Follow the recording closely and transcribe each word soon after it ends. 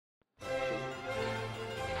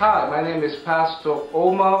Hi, my name is Pastor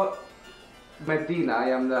Omar Medina. I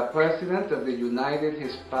am the president of the United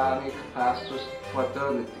Hispanic Pastors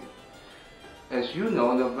Fraternity. As you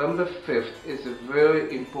know, November 5th is a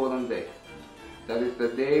very important day. That is the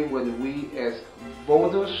day when we as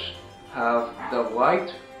voters have the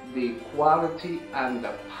right, the equality, and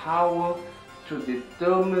the power to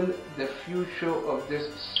determine the future of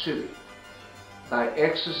this city by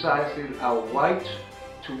exercising our right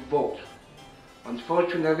to vote.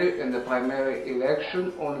 Unfortunately, in the primary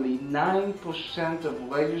election, only 9% of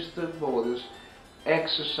registered voters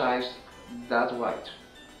exercised that right.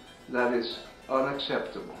 That is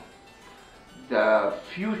unacceptable. The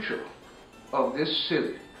future of this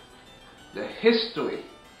city, the history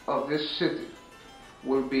of this city,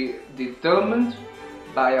 will be determined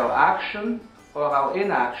by our action or our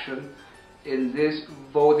inaction in this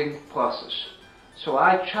voting process. So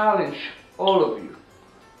I challenge all of you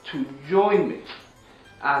to join me,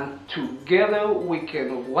 and together we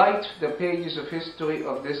can write the pages of history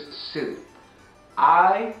of this city.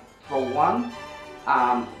 I, for one,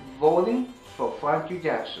 am voting for Frankie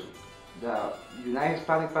Jackson. The United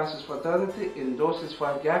Hispanic Pastors Fraternity endorses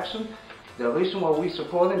Frank Jackson. The reason why we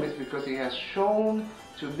support him is because he has shown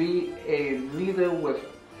to be a leader with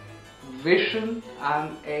vision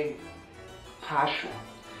and a passion.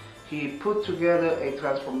 He put together a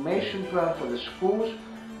transformation plan for the schools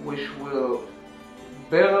which will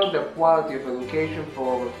build the quality of education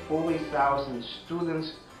for over 40,000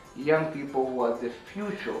 students, young people who are the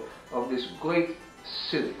future of this great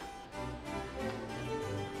city.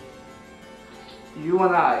 You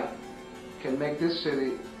and I can make this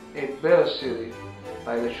city a better city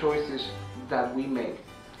by the choices that we make.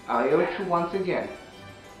 I urge you once again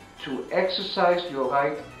to exercise your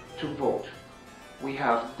right to vote. We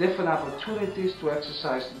have different opportunities to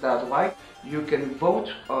exercise that right. You can vote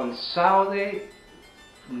on Saturday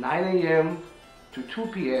 9 a.m. to 2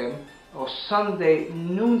 p.m. or Sunday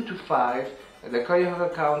noon to 5 at the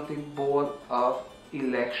Cuyahoga County Board of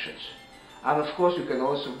Elections. And of course you can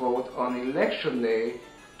also vote on Election Day,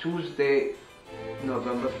 Tuesday,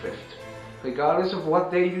 November 5th. Regardless of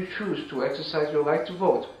what day you choose to exercise your right to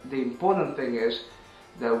vote, the important thing is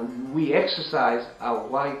that we exercise our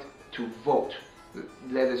right to vote.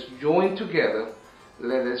 Let us join together,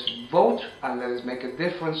 let us vote, and let us make a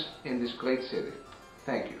difference in this great city.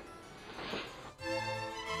 Thank you.